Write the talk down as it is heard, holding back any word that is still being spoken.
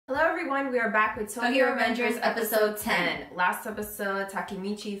everyone, we are back with Tokyo Revengers episode 10. Last episode,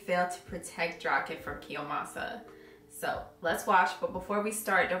 Takemichi failed to protect Drake from Kiyomasa. So, let's watch, but before we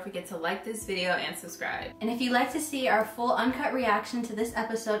start, don't forget to like this video and subscribe. And if you'd like to see our full uncut reaction to this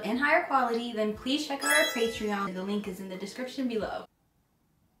episode in higher quality, then please check out our Patreon. The link is in the description below.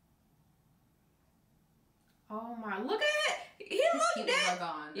 Oh my, look at it! He looks dead!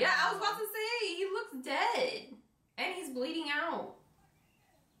 Gone. Yeah, I was about to say, he looks dead. And he's bleeding out.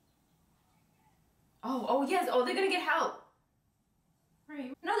 Oh yes, oh, they're gonna get help.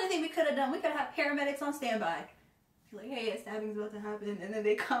 Right. Another thing we could have done, we could have paramedics on standby. Like, hey, a stabbing's about to happen, and then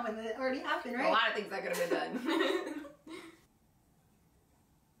they come and it already happened, right? A lot of things that could have been done.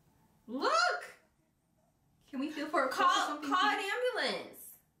 Look! Can we feel for a call an ambulance?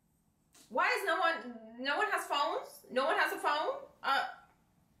 Why is no one has phones? No one has a phone?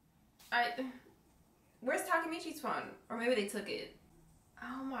 Where's Takemichi's phone? Or maybe they took it.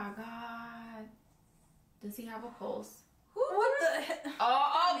 Oh my god. Does he have a pulse? What the heck?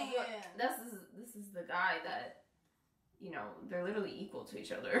 Oh, this is the guy that, you know, they're literally equal to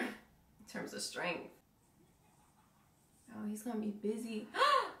each other in terms of strength. Oh, he's gonna be busy.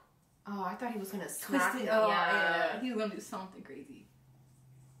 Oh, I thought he was gonna snap it. Oh, yeah. He was gonna do something crazy.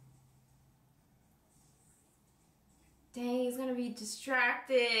 Dang, he's gonna be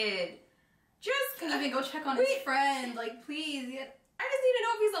distracted. Just couldn't even go check on his friend. Like, please. Yeah. I just need to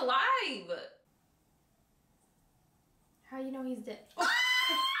know if he's alive. How you know he's dead? Oh.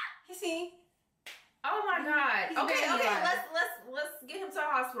 You see? Oh my god. Okay. Let's get him to the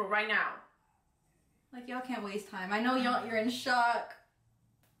hospital right now. Like, y'all can't waste time. I know you're in shock.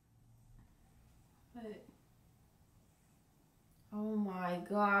 But oh my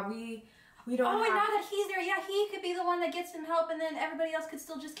god, we don't. Oh, and now that he's there, yeah, he could be the one that gets him help, and then everybody else could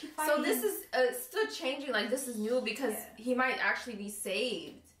still just keep fighting. So this is still changing. Like, this is new because he might actually be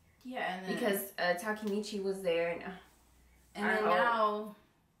saved. Yeah, and then, because Takemichi was there, and then now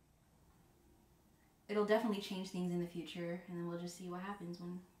it'll definitely change things in the future, and then we'll just see what happens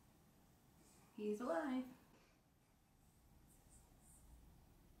when he's alive.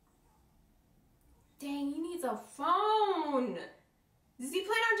 Dang, he needs a phone. Does he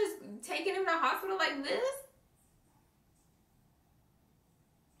plan on just taking him to the hospital like this?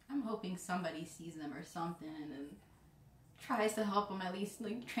 I'm hoping somebody sees them or something and tries to help him, at least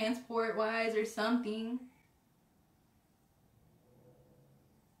like transport wise or something.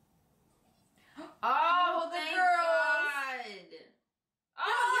 Oh, thank God.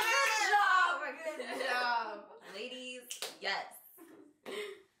 Oh, good job. Ladies, yes.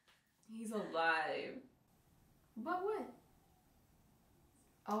 He's alive. But what?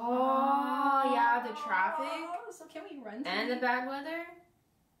 Oh, yeah, the traffic. So can we run? And the bad weather?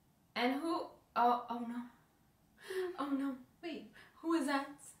 And who? Oh no. Oh no. Wait, who is that?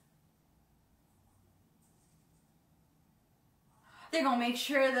 They're gonna make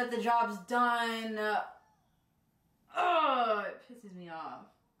sure that the job's done. Oh, it pisses me off.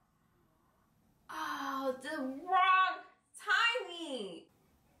 Oh, the wrong timing.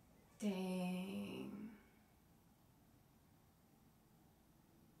 Dang.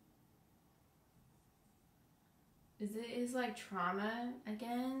 Is like trauma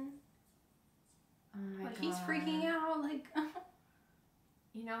again? Oh my god. He's freaking out, like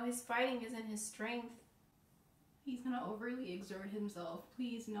you know, his fighting isn't his strength. He's gonna overly exert himself.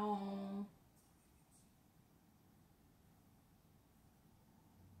 Please, no.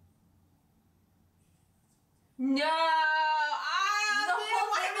 No! The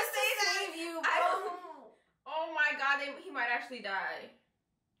whole thing was to save you, bro. Oh my god, he might actually die.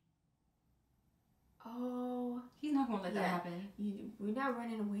 Oh. He's not gonna let that happen. We're not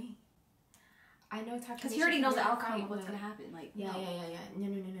running away. I know Takemichi. Because he already knows the outcome of what's gonna happen. Like, yeah. No.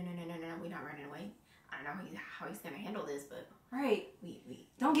 We're not running away. I don't know how he's gonna handle this, but right. We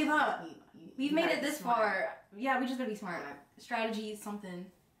don't give up. We've made it this far. Yeah, we just gotta be smart. Strategy,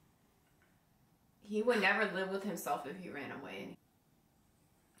 something. He would never live with himself if he ran away.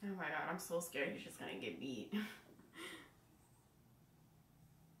 Oh my god, I'm so scared he's just gonna get beat.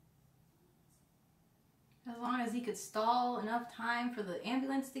 As long as he could stall enough time for the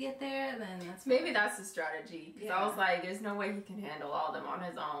ambulance to get there, then that's fine. Maybe that's the strategy. Because I was like, there's no way he can handle all of them on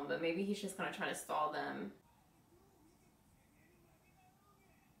his own. But maybe he's just going to try to stall them.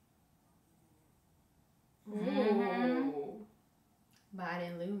 Ooh. But I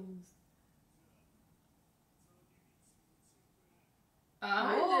didn't lose.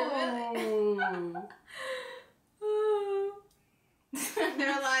 Oh.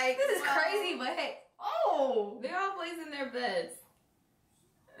 They're like, this is crazy, but hey. Oh! They're all placing their bets.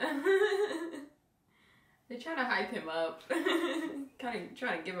 They're trying to hype him up. kind of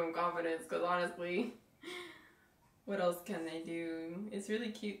trying to give him confidence, because honestly, what else can they do? It's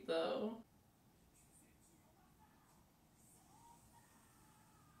really cute though.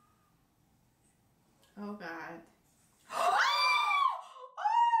 Oh God. Oh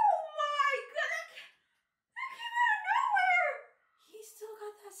my God! That came out of nowhere! He still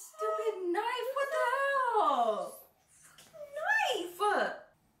got that stupid knife. What the hell? Fucking knife!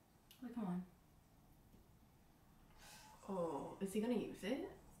 Wait, come on. Oh, is he gonna use it?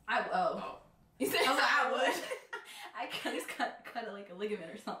 Oh. You said I was like, I would. I could just cut like a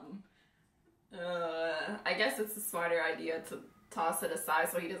ligament or something. I guess it's a smarter idea to toss it aside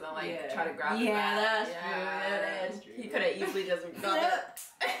so he doesn't like try to grab it. Yeah, that's true. Yeah, that's true. He could have easily just got it.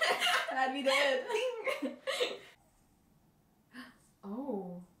 I'd be dead.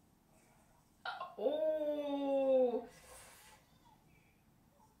 Oh. Oh.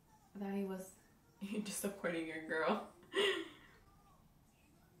 I thought he was disappointing your girl.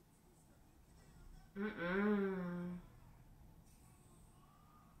 Come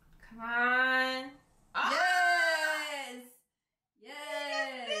on. Oh! Yes!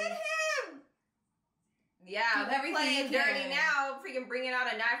 Yes! Hit him! Yeah, Do everything playing you dirty can. now. Freaking bringing out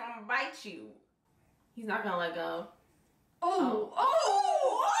a knife, I'm gonna bite you. He's not gonna let go. Oh!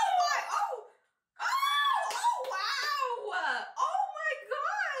 Oh! Wow! Oh my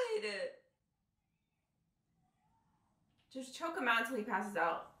God! Just choke him out until he passes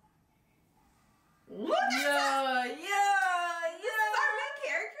out. Look at that! Yeah! This is our main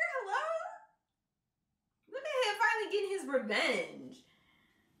character? Hello? Look at him finally getting his revenge.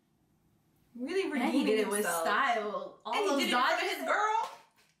 Really redeeming And he did it with himself. style. All And those he did it for dodges. his girl.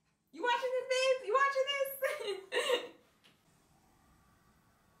 You watching this, babe? You watching this?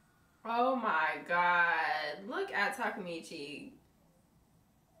 Oh my God. Look at Takemichi.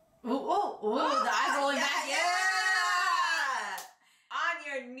 Oh, the eyes rolling back. Yeah! On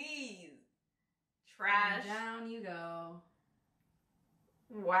your knees. Trash. And down you go.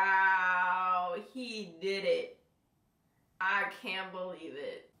 Wow. He did it. I can't believe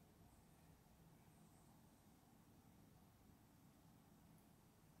it.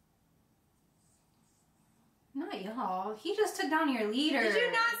 Not y'all. He just took down your leader. Did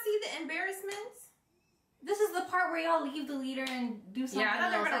you not see the embarrassments? This is the part where y'all leave the leader and do something Yeah, I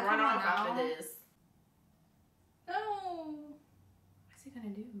thought they else. were gonna Like, run come off on after now. this. No. What's he gonna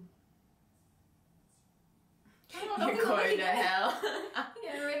do? I don't know. You're going to hell.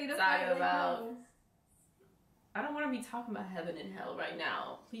 Get ready to Talk fight. about. I don't want to be talking about heaven and hell right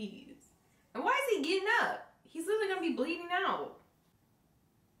now, please. And why is he getting up? He's literally gonna be bleeding out.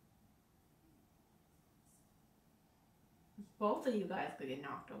 Both of you guys could get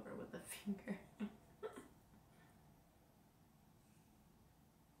knocked over with a finger.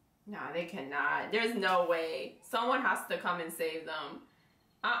 Nah, they cannot. There's no way. Someone has to come and save them.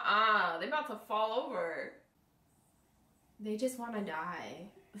 They're about to fall over. They just want to die.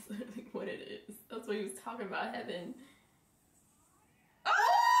 That's literally what it is. That's what he was talking about, heaven. Oh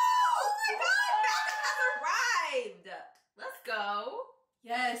my God! Malcolm has arrived! Let's go.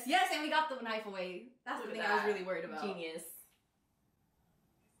 Yes, and we got the knife away. That's the thing I was really worried about. Genius.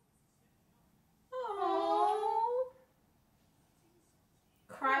 Oh.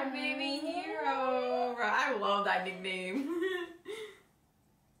 Crybaby hero. I love that nickname.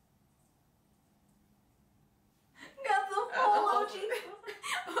 Got the full OG.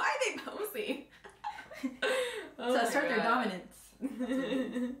 Why are they posing? To assert their dominance.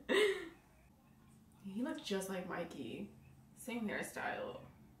 He looks just like Mikey. Same hairstyle.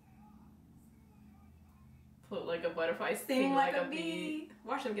 Float like a butterfly, sting like a bee.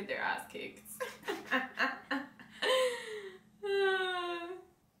 Watch them get their ass kicked.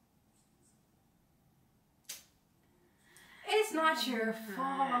 It's not your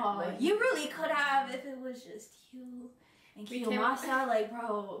fault. You really could have if it was just you and Kiyomasa. Like,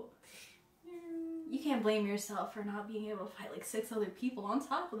 bro, you can't blame yourself for not being able to fight like 6 other people on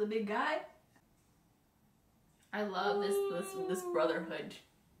top of the big guy. I love this brotherhood,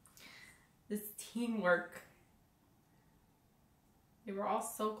 this teamwork. They were all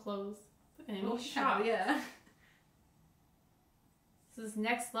so close. Look at him, he's shocked. Yeah. This is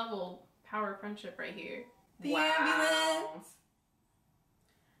next level power friendship right here. The ambulance.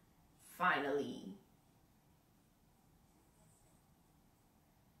 Finally.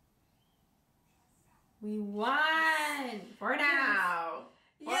 We won for now.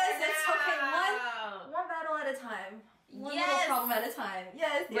 Yes, it's okay. One battle at a time. One little problem at a time.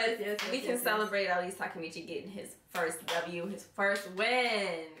 Yes, we can celebrate at least Takemichi getting his first W, his first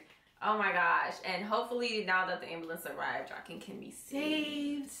win. Oh my gosh. And hopefully now that the ambulance arrived, Jockin can be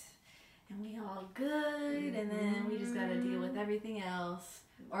saved. and we all good, and then we just gotta deal with everything else.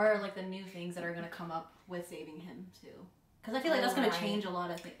 Or like the new things that are gonna come up with saving him too. Because I feel like that's gonna change a lot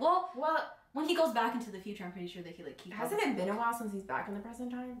of things. Well, when he goes back into the future, I'm pretty sure that he like keeps. Hasn't it been a while since he's back in the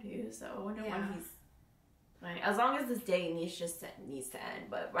present time too? So I wonder when he's. Like, as long as this day needs to end,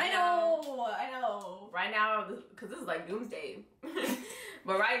 but I know. Right now, because this is like doomsday.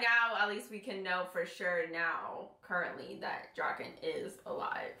 But right now, at least we can know for sure now, currently, that Draken is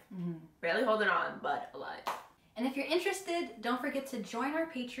alive. Barely holding on, but alive. And if you're interested, don't forget to join our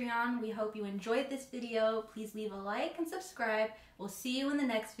Patreon. We hope you enjoyed this video. Please leave a like and subscribe. We'll see you in the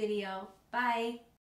next video. Bye.